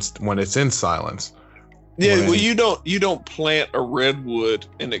opinion, when it's in silence. Yeah, well, you don't plant a redwood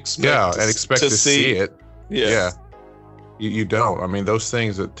and expect to see it. Yeah. You don't. I mean, those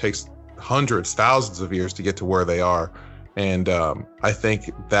things, it takes hundreds, thousands of years to get to where they are. And I think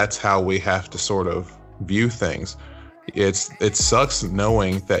that's how we have to sort of view things. It sucks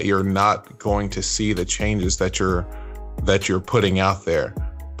knowing that you're not going to see the changes that you're putting out there.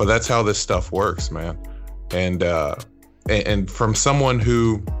 But that's how this stuff works, man. And from someone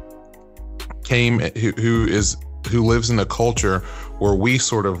who lives in a culture where we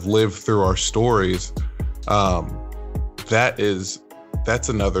sort of live through our stories, that's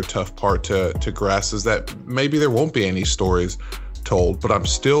another tough part to grasp, is that maybe there won't be any stories told, but I'm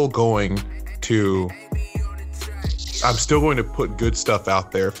still going to put good stuff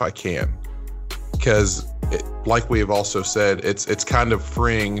out there if I can, because like we have also said, it's kind of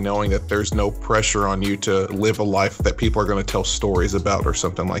freeing knowing that there's no pressure on you to live a life that people are going to tell stories about or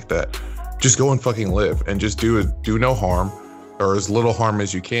something like that. Just go and fucking live, and just do no harm, or as little harm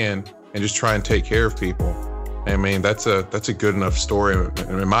as you can, and just try and take care of people. I mean, that's a good enough story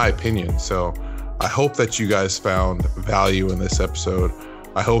in my opinion. So I hope that you guys found value in this episode.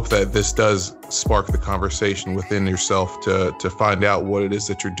 I hope that this does spark the conversation within yourself to find out what it is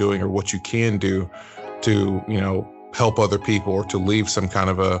that you're doing or what you can do to, you know, help other people or to leave some kind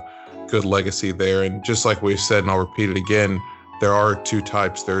of a good legacy there. And just like we've said, and I'll repeat it again, there are two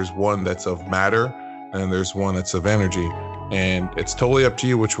types. There's one that's of matter, and there's one that's of energy. And it's totally up to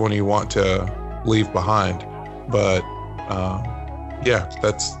you which one you want to leave behind. But yeah,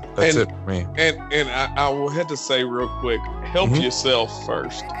 that's it for me. And I will have to say real quick, help yourself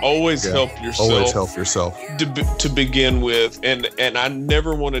first. Always help yourself. Always help yourself to begin with. And I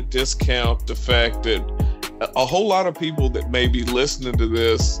never want to discount the fact that a whole lot of people that may be listening to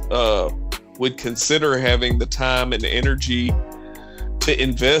this would consider having the time and energy to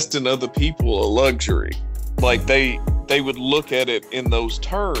invest in other people a luxury. Like they would look at it in those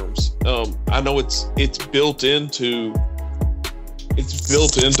terms. I know it's built into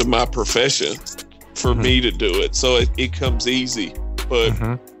my profession for me to do it, so it comes easy. But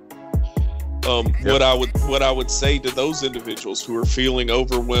what I would say to those individuals who are feeling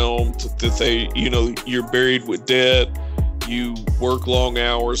overwhelmed, that they, you know, you're buried with debt, you work long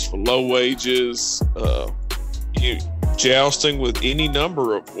hours for low wages, you jousting with any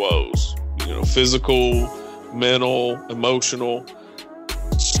number of woes, you know, physical, mental, emotional.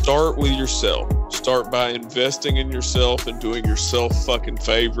 Start with yourself. Start by investing in yourself and doing yourself fucking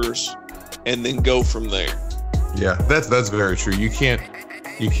favors, and then go from there. Yeah, that's very true. You can't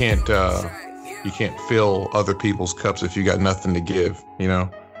fill other people's cups if you got nothing to give, you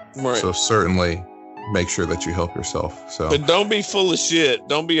know? Right. So certainly make sure that you help yourself. So, but don't be full of shit.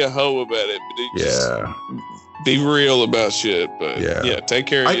 Don't be a hoe about it. But yeah. Be real about shit. But yeah, take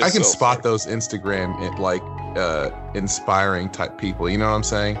care of yourself. I can spot those Instagram inspiring type people. You know what I'm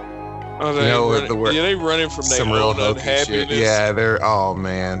saying? Oh, they running from their own unhappiness. Shit. Yeah, oh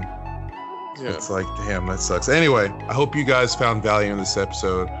man. Yeah. It's like, damn, that sucks. Anyway, I hope you guys found value in this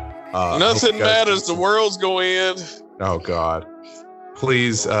episode. Nothing matters. The world's going to end. Oh, God.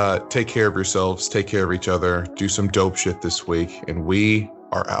 Please take care of yourselves. Take care of each other. Do some dope shit this week. And we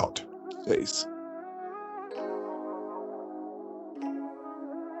are out. Peace.